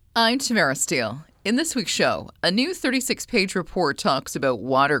I'm Tamara Steele. In this week's show, a new 36-page report talks about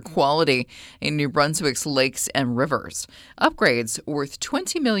water quality in New Brunswick's lakes and rivers. Upgrades worth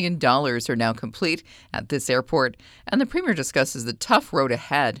 $20 million are now complete at this airport, and the Premier discusses the tough road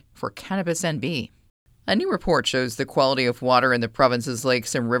ahead for Cannabis NB. A new report shows the quality of water in the province's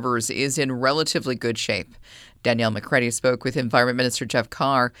lakes and rivers is in relatively good shape. Danielle McCready spoke with Environment Minister Jeff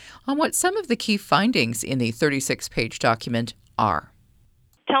Carr on what some of the key findings in the 36-page document are.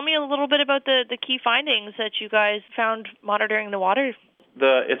 Tell me a little bit about the key findings that you guys found monitoring the water.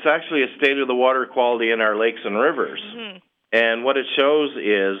 It's actually a state of the water quality in our lakes and rivers. Mm-hmm. And what it shows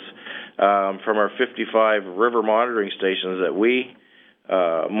is from our 55 river monitoring stations that we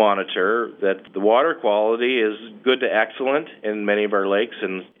monitor, that the water quality is good to excellent in many of our lakes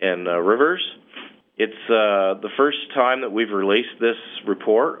and rivers. It's the first time that we've released this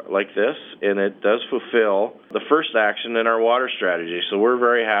report like this, and it does fulfill the first action in our water strategy. So we're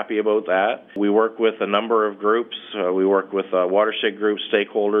very happy about that. We work with a number of groups. We work with watershed groups,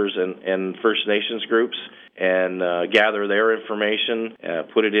 stakeholders, and First Nations groups, and gather their information,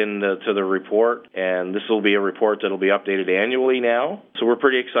 put it into the report, and this will be a report that will be updated annually now. So we're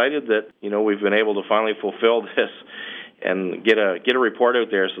pretty excited that we've been able to finally fulfill this and get a report out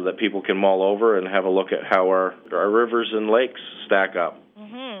there so that people can mull over and have a look at how our rivers and lakes stack up.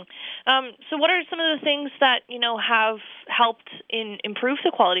 Mm-hmm. So what are some of the things that have helped improve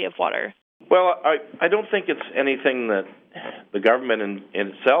the quality of water? Well, I don't think it's anything that the government in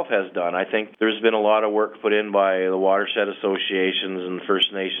itself has done. I think there's been a lot of work put in by the watershed associations and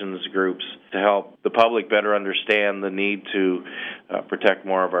First Nations groups to help the public better understand the need to protect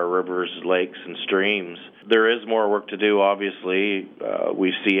more of our rivers, lakes, and streams. There is more work to do, obviously.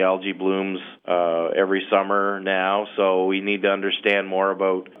 We see algae blooms every summer now, so we need to understand more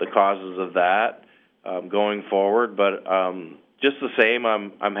about the causes of that going forward. But just the same,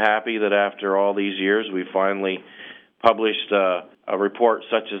 I'm happy that after all these years, we finally published a report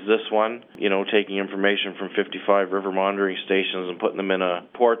such as this one, taking information from 55 river monitoring stations and putting them in a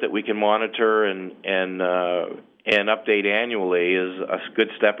report that we can monitor and update annually is a good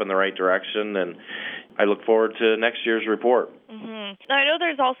step in the right direction, and I look forward to next year's report. Mm-hmm. Now, I know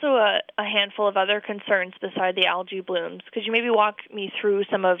there's also a handful of other concerns beside the algae blooms. Could you maybe walk me through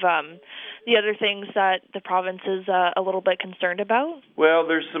some of the other things that the province is a little bit concerned about? Well,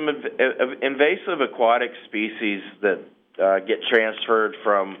 there's some invasive aquatic species that get transferred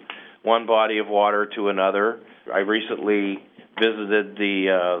from one body of water to another. I recently visited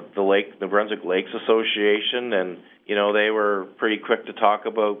the New Brunswick Lakes Association, and they were pretty quick to talk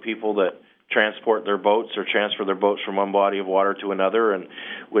about people that transport their boats or transfer their boats from one body of water to another, and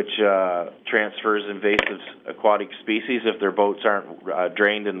which transfers invasive aquatic species if their boats aren't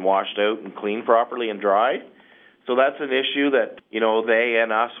drained and washed out and cleaned properly and dried. So that's an issue that they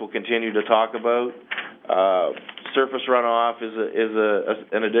and us will continue to talk about. Surface runoff is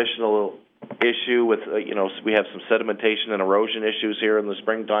an additional issue with we have some sedimentation and erosion issues here in the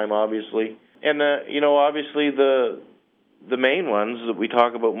springtime, obviously, and obviously the main ones that we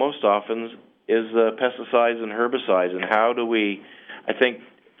talk about most often is pesticides and herbicides, and how do we, I think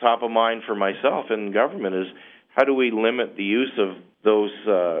top of mind for myself and government is how do we limit the use of those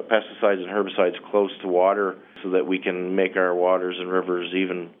pesticides and herbicides close to water so that we can make our waters and rivers,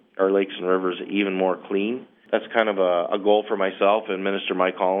 our lakes and rivers, even more clean. That's kind of a goal for myself and Minister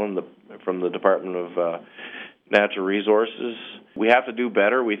Mike Holland from the Department of Natural Resources. We have to do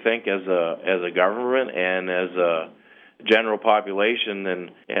better, we think, as a government and as a general population,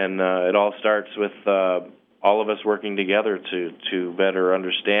 and it all starts with all of us working together to better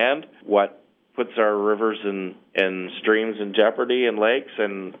understand what puts our rivers and streams in jeopardy and lakes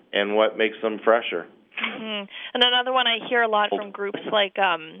and what makes them fresher. Mm-hmm. And another one I hear a lot from groups like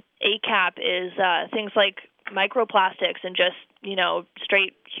ACAP is things like microplastics and just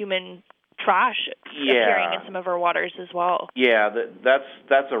straight human trash appearing in some of our waters as well. Yeah,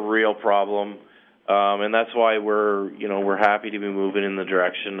 that's a real problem. And that's why we're happy to be moving in the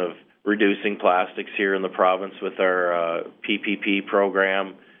direction of reducing plastics here in the province with our PPP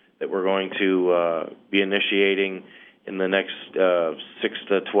program that we're going to be initiating in the next 6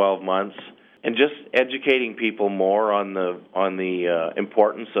 to 12 months, and just educating people more on the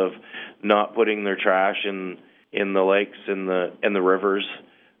importance of not putting their trash in the lakes and the rivers.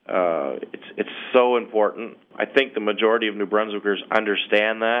 It's so important. I think the majority of New Brunswickers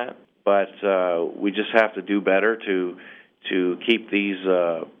understand that. But we just have to do better to keep these,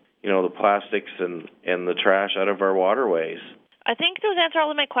 the plastics and the trash out of our waterways. I think those answer all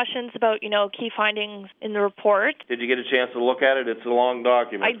of my questions about, key findings in the report. Did you get a chance to look at it? It's a long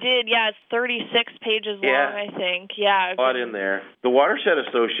document. I did, yeah. It's 36 pages long, I think. Yeah. A lot in there. The watershed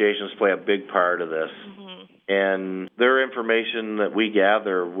associations play a big part of this. And their information that we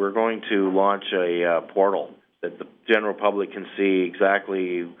gather, we're going to launch a portal that the general public can see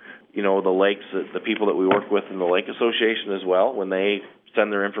exactly, the lakes, the people that we work with in the Lake Association as well. When they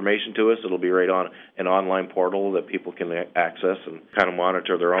send their information to us, it'll be right on an online portal that people can access and kind of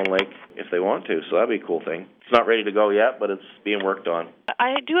monitor their own lake if they want to. So that'd be a cool thing. It's not ready to go yet, but it's being worked on.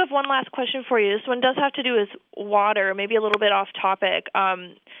 I do have one last question for you. This one does have to do with water, maybe a little bit off topic.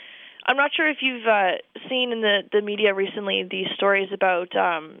 I'm not sure if you've seen in the media recently these stories about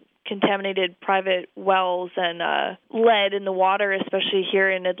contaminated private wells and lead in the water, especially here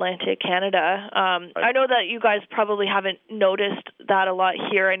in Atlantic Canada. I know that you guys probably haven't noticed that a lot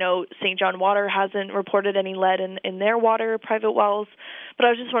here. I know St. John Water hasn't reported any lead in their water, private wells, but I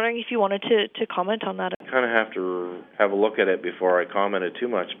was just wondering if you wanted to comment on that. I kind of have to have a look at it before I commented too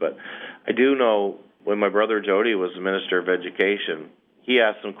much, but I do know when my brother Jody was the Minister of Education, he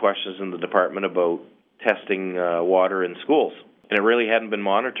asked some questions in the department about testing water in schools. And it really hadn't been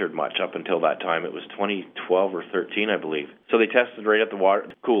monitored much up until that time. It was 2012 or 13, I believe. So they tested right at the water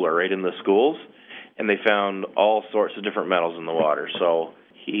cooler, right in the schools, and they found all sorts of different metals in the water. So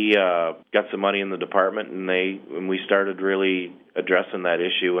he got some money in the department, and we started really addressing that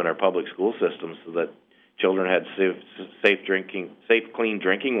issue in our public school systems so that children had safe, clean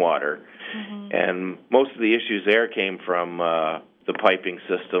drinking water. And most of the issues there came from the piping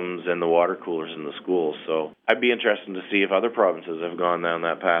systems and the water coolers in the schools. So I'd be interested to see if other provinces have gone down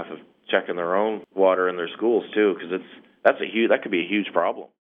that path of checking their own water in their schools too, because that could be a huge problem.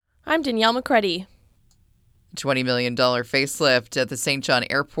 I'm Danielle McCready. $20 million facelift at the St. John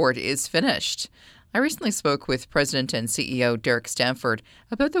Airport is finished. I recently spoke with President and CEO Derek Stanford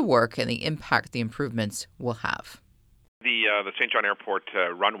about the work and the impact the improvements will have. The St. John Airport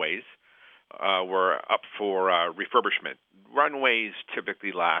runways were up for refurbishment. Runways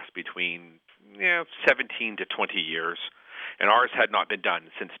typically last between 17 to 20 years, and ours had not been done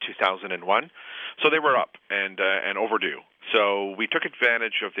since 2001, so they were up and overdue. So we took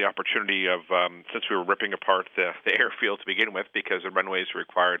advantage of the opportunity of, since we were ripping apart the airfield to begin with, because the runways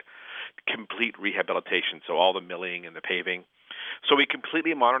required complete rehabilitation, so all the milling and the paving. So we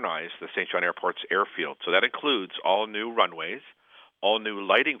completely modernized the St. John Airport's airfield. So that includes all new runways, all new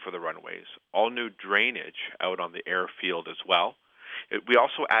lighting for the runways, all new drainage out on the airfield as well. We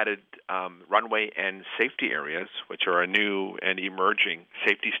also added runway and safety areas, which are a new and emerging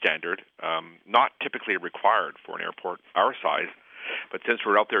safety standard, not typically required for an airport our size. But since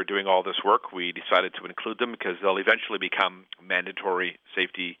we're out there doing all this work, we decided to include them because they'll eventually become mandatory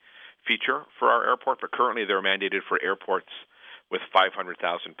safety feature for our airport. But currently they're mandated for airports with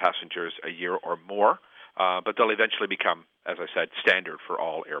 500,000 passengers a year or more. But they'll eventually become, as I said, standard for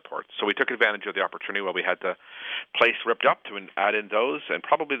all airports. So we took advantage of the opportunity while we had the place ripped up to add in those. And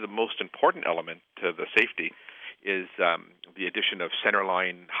probably the most important element to the safety is the addition of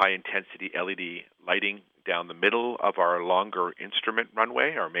centerline high-intensity LED lighting down the middle of our longer instrument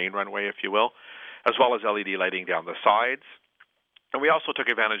runway, our main runway, if you will, as well as LED lighting down the sides. And we also took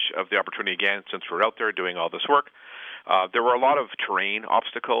advantage of the opportunity again, since we're out there doing all this work. There were a lot of terrain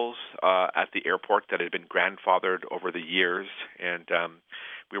obstacles at the airport that had been grandfathered over the years, and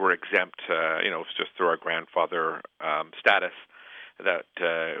we were exempt, just through our grandfather status, that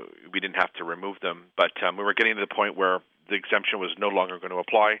we didn't have to remove them. But we were getting to the point where the exemption was no longer going to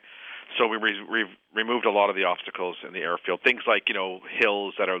apply. So we removed a lot of the obstacles in the airfield. Things like,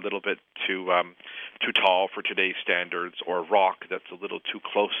 hills that are a little bit too tall for today's standards, or rock that's a little too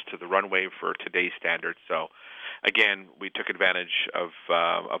close to the runway for today's standards. So again, we took advantage of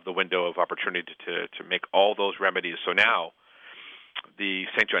the window of opportunity to make all those remedies. So now the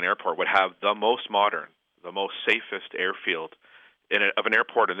St. John Airport would have the most modern, the most safest airfield of an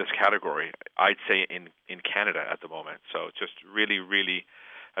airport in this category, I'd say, in Canada at the moment. So just really, really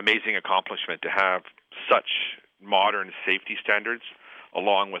amazing accomplishment to have such modern safety standards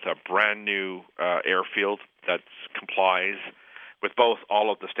along with a brand new airfield that complies with both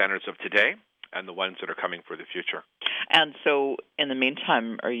all of the standards of today and the ones that are coming for the future. And so, in the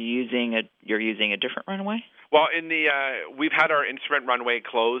meantime, you're using a different runway? Well, we've had our instrument runway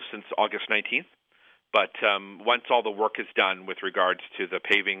closed since August 19th, but once all the work is done with regards to the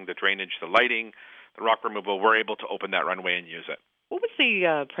paving, the drainage, the lighting, the rock removal, we're able to open that runway and use it. What was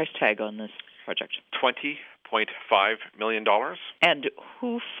the price tag on this project? $20.5 million. And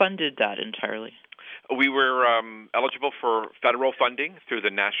who funded that entirely? We were eligible for federal funding through the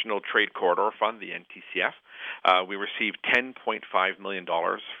National Trade Corridor Fund, the NTCF. We received $10.5 million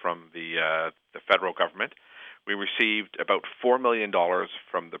from the federal government. We received about $4 million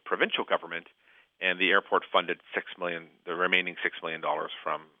from the provincial government, and the airport funded the remaining $6 million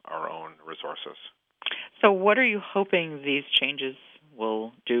from our own resources. So what are you hoping these changes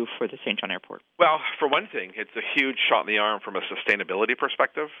will do for the St. John Airport? Well, for one thing, it's a huge shot in the arm from a sustainability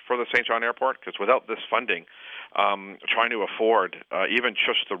perspective for the St. John Airport, because without this funding, trying to afford even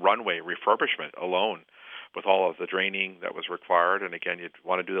just the runway refurbishment alone, with all of the draining that was required, and again, you'd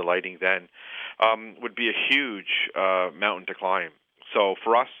want to do the lighting then, would be a huge mountain to climb. So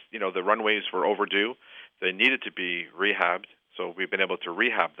for us, the runways were overdue. They needed to be rehabbed, so we've been able to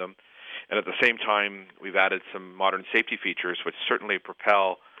rehab them. And at the same time, we've added some modern safety features, which certainly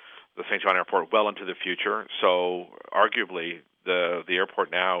propel the St. John Airport well into the future. So arguably, the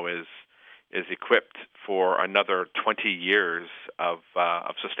airport now is equipped for another 20 years of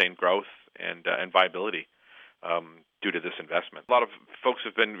sustained growth and viability due to this investment. A lot of folks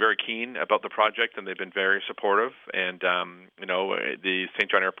have been very keen about the project, and they've been very supportive. And the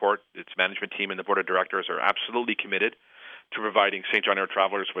St. John Airport, its management team, and the board of directors are absolutely committed to providing St. John Air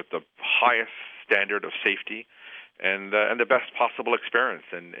travelers with the highest standard of safety and the best possible experience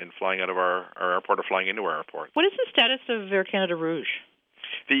in flying out of our airport or flying into our airport. What is the status of Air Canada Rouge?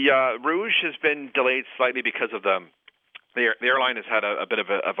 The Rouge has been delayed slightly because of the airline has had a bit of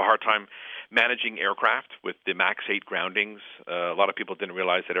a hard time managing aircraft with the MAX 8 groundings. A lot of people didn't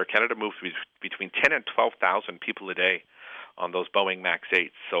realize that Air Canada moves between 10 and 12,000 people a day on those Boeing MAX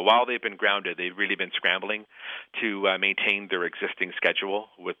 8s. So while they've been grounded, they've really been scrambling to maintain their existing schedule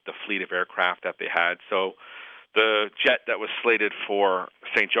with the fleet of aircraft that they had. So the jet that was slated for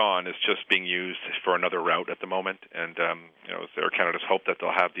St. John is just being used for another route at the moment. And it's Air Canada's hope that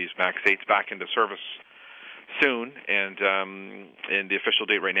they'll have these MAX 8s back into service soon. And the official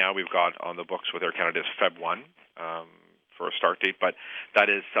date right now we've got on the books with Air Canada is Feb 1. For a start date, but that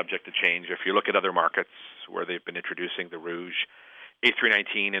is subject to change. If you look at other markets where they've been introducing the Rouge,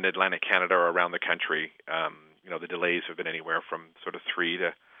 A319 in Atlantic Canada or around the country, the delays have been anywhere from sort of 3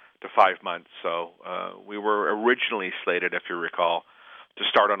 to 5 months. So we were originally slated, if you recall, to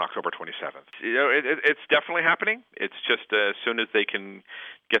start on October 27th. It's definitely happening. It's just as soon as they can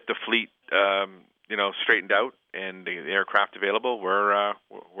get the fleet, straightened out and the aircraft available,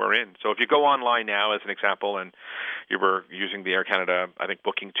 we're in. So if you go online now, as an example, and you were using the Air Canada, I think,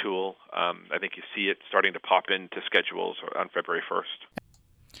 booking tool, I think you see it starting to pop into schedules on February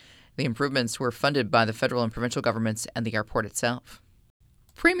 1st. The improvements were funded by the federal and provincial governments and the airport itself.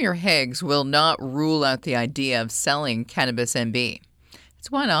 Premier Higgs will not rule out the idea of selling Cannabis NB.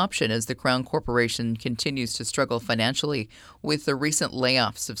 It's one option as the Crown Corporation continues to struggle financially with the recent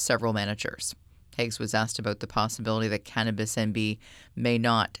layoffs of several managers. Higgs was asked about the possibility that Cannabis NB may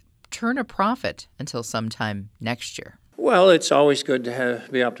not turn a profit until sometime next year. Well, it's always good to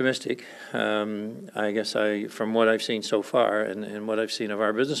be optimistic. I guess from what I've seen so far and what I've seen of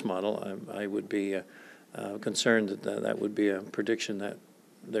our business model, I would be concerned that would be a prediction that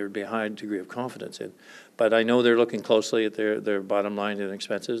there would be a high degree of confidence in. But I know they're looking closely at their bottom line and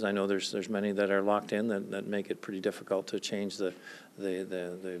expenses. I know there's many that are locked in that make it pretty difficult to change the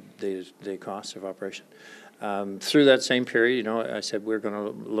day-to-day costs of operation. Through that same period, I said we're going to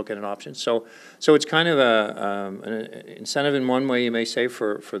look at an option. So it's kind of an incentive in one way, you may say,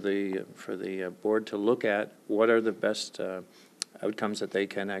 for the board to look at what are the best outcomes that they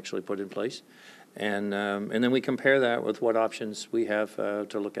can actually put in place. And then we compare that with what options we have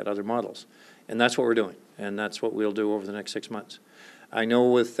to look at other models. And that's what we're doing, and that's what we'll do over the next 6 months. I know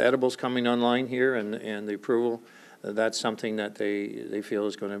with edibles coming online here and the approval, that's something that they feel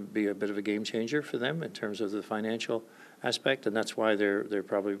is going to be a bit of a game changer for them in terms of the financial aspect, and that's why they're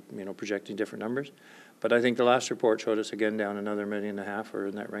probably projecting different numbers. But I think the last report showed us again down another $1.5 million or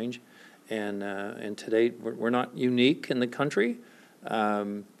in that range. And to date, we're not unique in the country.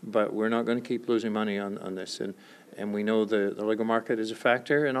 But we're not going to keep losing money on this. And we know the legal market is a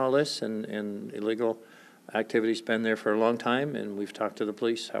factor in all this, and illegal activity's been there for a long time, and we've talked to the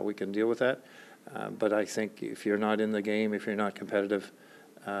police how we can deal with that. But I think if you're not in the game, if you're not competitive,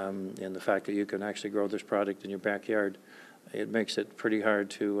 and the fact that you can actually grow this product in your backyard, it makes it pretty hard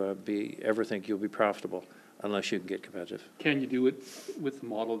to ever think you'll be profitable unless you can get competitive. Can you do it with the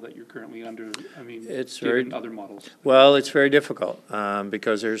model that you're currently under? I mean, it's given other models. Well, it's very difficult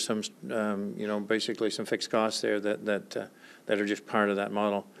because there's some, basically some fixed costs there that are just part of that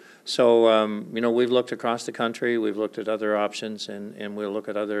model. So, we've looked across the country, we've looked at other options, and we'll look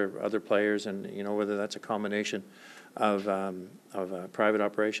at other players, and whether that's a combination of a private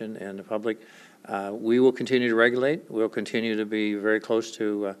operation and the public. We will continue to regulate. We'll continue to be very close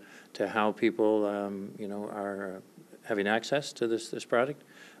to how people, are having access to this product.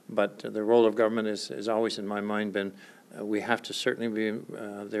 But the role of government is always, in my mind, been we have to certainly be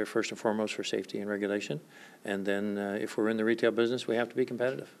there first and foremost for safety and regulation. And then if we're in the retail business, we have to be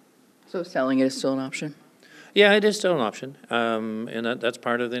competitive. So selling it is still an option? Yeah, it is still an option, and that's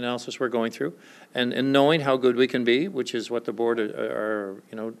part of the analysis we're going through, and knowing how good we can be, which is what the board are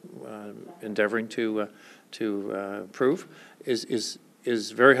endeavoring to prove, is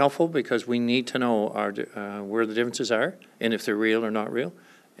very helpful, because we need to know where the differences are and if they're real or not real,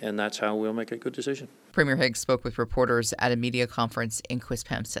 and that's how we'll make a good decision. Premier Higgs spoke with reporters at a media conference in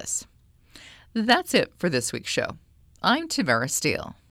Quispamsis. That's it for this week's show. I'm Tamara Steele.